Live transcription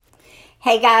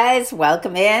Hey guys,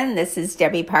 welcome in. This is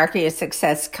Debbie Parker, your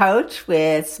success coach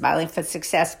with Smiling for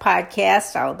Success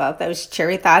podcast, all about those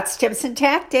cheery thoughts, tips, and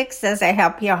tactics as I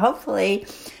help you hopefully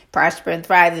prosper and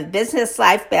thrive in business,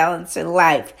 life, balance, and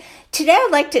life. Today I'd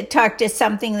like to talk to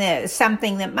something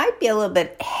that might be a little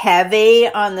bit heavy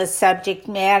on the subject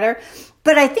matter,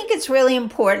 but I think it's really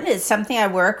important. It's something I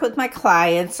work with my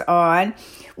clients on,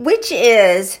 which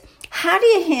is, how do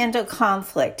you handle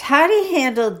conflict? How do you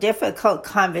handle difficult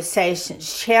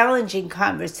conversations, challenging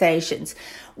conversations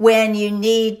when you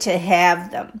need to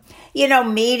have them? You know,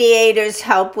 mediators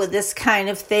help with this kind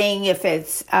of thing if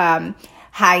it's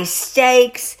high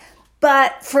stakes.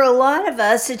 But for a lot of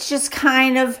us, it's just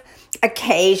kind of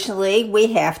occasionally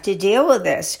we have to deal with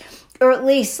this. Or at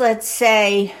least let's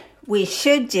say we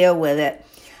should deal with it.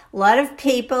 A lot of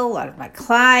people, a lot of my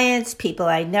clients, people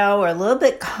I know are a little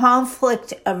bit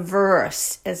conflict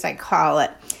averse, as I call it.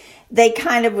 They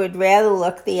kind of would rather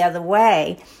look the other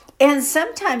way. And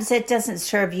sometimes that doesn't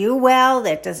serve you well.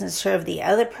 That doesn't serve the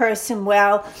other person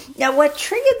well. Now, what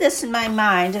triggered this in my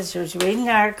mind is I was reading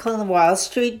an article in the Wall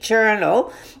Street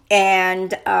Journal,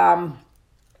 and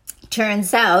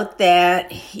turns out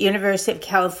that University of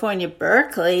California,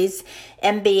 Berkeley's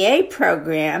MBA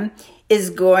program is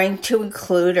going to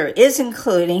include or is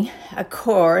including a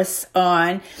course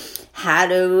on how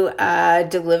to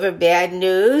deliver bad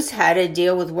news, how to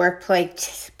deal with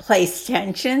workplace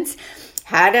tensions,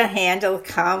 how to handle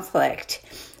conflict.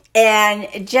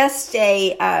 And just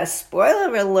a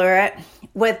spoiler alert,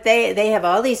 what they have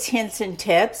all these hints and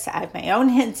tips. I have my own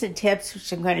hints and tips,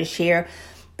 which I'm going to share.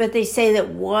 But they say that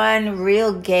one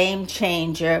real game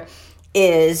changer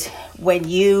is when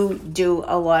you do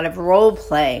a lot of role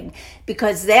playing,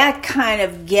 because that kind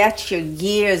of gets your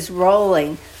gears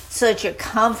rolling so that you're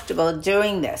comfortable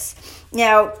doing this.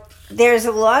 Now, there's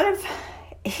a lot of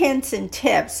hints and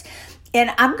tips,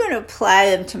 and I'm going to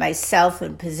apply them to myself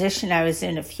in a position I was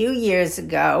in a few years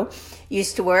ago.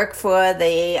 Used to work for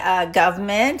the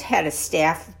government, had a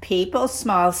staff of people,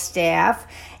 small staff,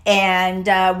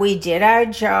 and we did our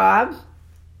job.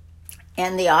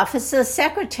 And the office of the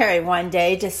secretary one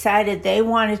day decided they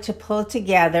wanted to pull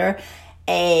together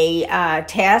a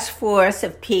task force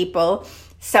of people,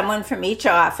 someone from each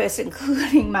office,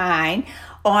 including mine,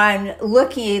 on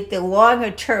looking at the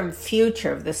longer-term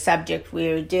future of the subject we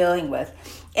were dealing with.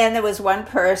 And there was one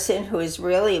person who was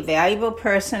really a valuable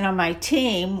person on my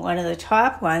team, one of the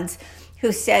top ones,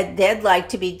 who said they'd like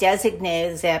to be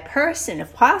designated as that person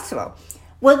if possible.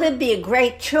 Well, that'd be a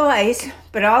great choice,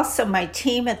 but also my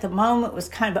team at the moment was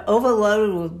kind of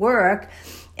overloaded with work,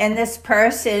 and this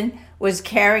person was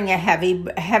carrying a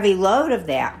heavy load of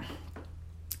that.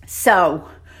 So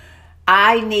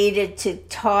I needed to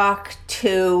talk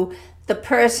to the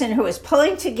person who was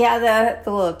pulling together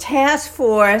the little task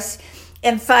force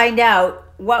and find out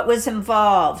what was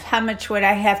involved, how much would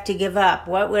I have to give up,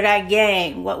 what would I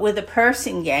gain, what would the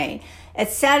person gain,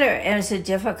 etc. And it was a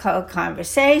difficult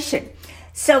conversation.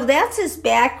 So that's his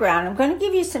background. I'm going to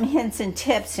give you some hints and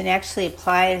tips and actually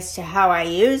apply this to how I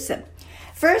use them.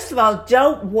 First of all,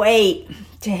 don't wait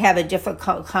to have a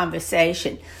difficult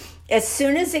conversation. As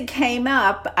soon as it came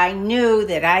up, I knew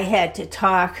that I had to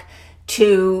talk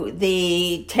to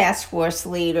the task force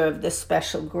leader of the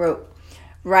special group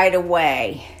right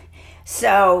away.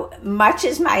 So much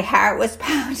as my heart was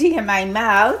pounding in my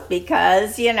mouth,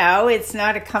 because, you know, it's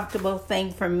not a comfortable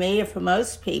thing for me or for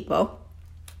most people,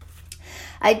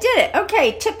 I did it.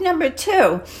 Okay, tip number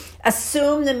 2,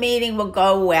 assume the meeting will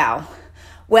go well.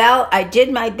 Well, I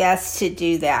did my best to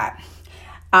do that.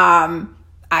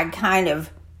 I kind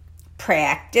of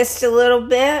practiced a little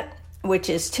bit, which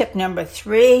is tip number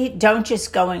 3. Don't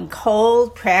just go in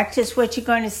cold. Practice what you're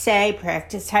going to say.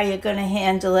 Practice how you're going to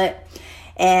handle it.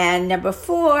 And number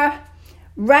 4,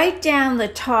 write down the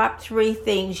top 3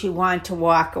 things you want to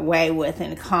walk away with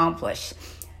and accomplish.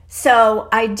 So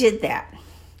I did that.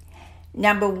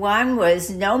 Number 1 was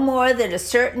no more than a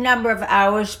certain number of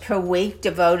hours per week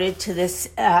devoted to this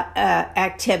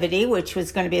activity, which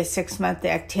was going to be a 6-month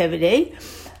activity.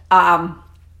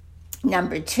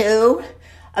 Number 2,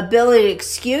 ability to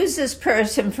excuse this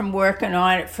person from working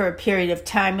on it for a period of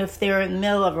time if they're in the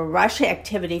middle of a rush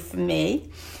activity for me.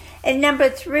 And number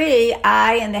 3,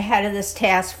 I and the head of this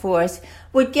task force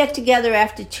would get together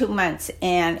after 2 months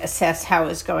and assess how it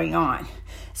was going on.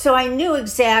 So I knew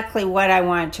exactly what I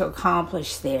wanted to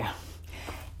accomplish there.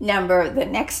 The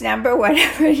next number,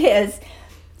 whatever it is,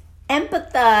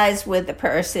 empathize with the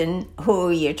person who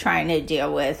you're trying to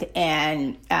deal with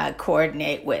and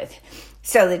coordinate with.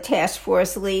 So the task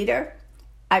force leader,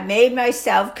 I made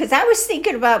myself, because I was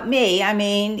thinking about me. I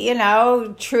mean, you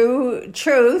know,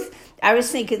 truth. I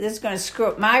was thinking this is going to screw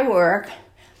up my work.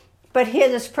 But here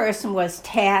this person was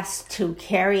tasked to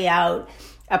carry out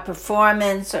a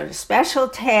performance or a special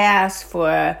task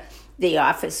for the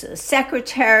office of the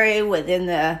secretary within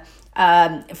the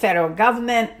federal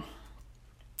government.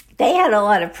 They had a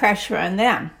lot of pressure on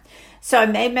them. So I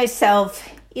made myself,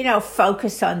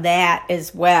 focus on that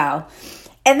as well.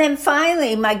 And then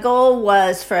finally, my goal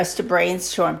was for us to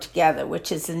brainstorm together,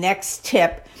 which is the next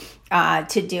tip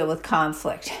to deal with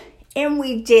conflict. And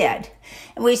we did.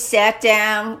 And we sat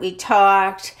down, we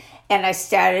talked, and I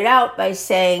started out by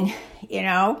saying,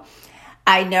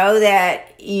 I know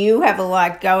that you have a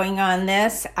lot going on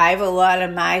this. I have a lot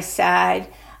on my side.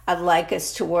 I'd like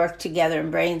us to work together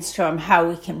and brainstorm how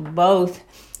we can both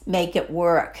make it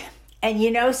work. And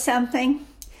you know something?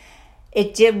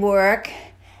 It did work.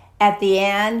 At the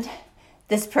end,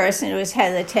 this person who was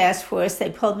head of the task force,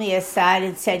 they pulled me aside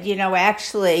and said,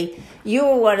 actually, you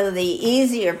were one of the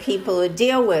easier people to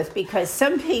deal with, because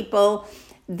some people,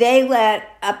 they let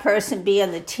a person be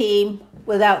on the team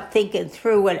without thinking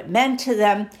through what it meant to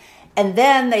them, and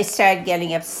then they started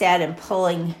getting upset and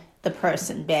pulling the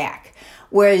person back.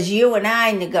 Whereas you and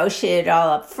I negotiated all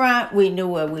up front, we knew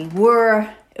where we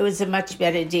were, it was a much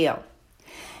better deal.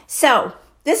 So,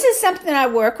 this is something I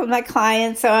work with my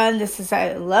clients on.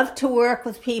 I love to work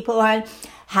with people on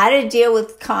how to deal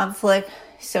with conflict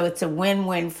so it's a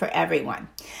win-win for everyone.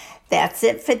 That's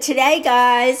it for today,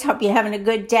 guys. Hope you're having a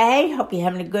good day. Hope you're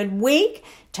having a good week.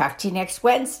 Talk to you next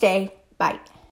Wednesday. Bye.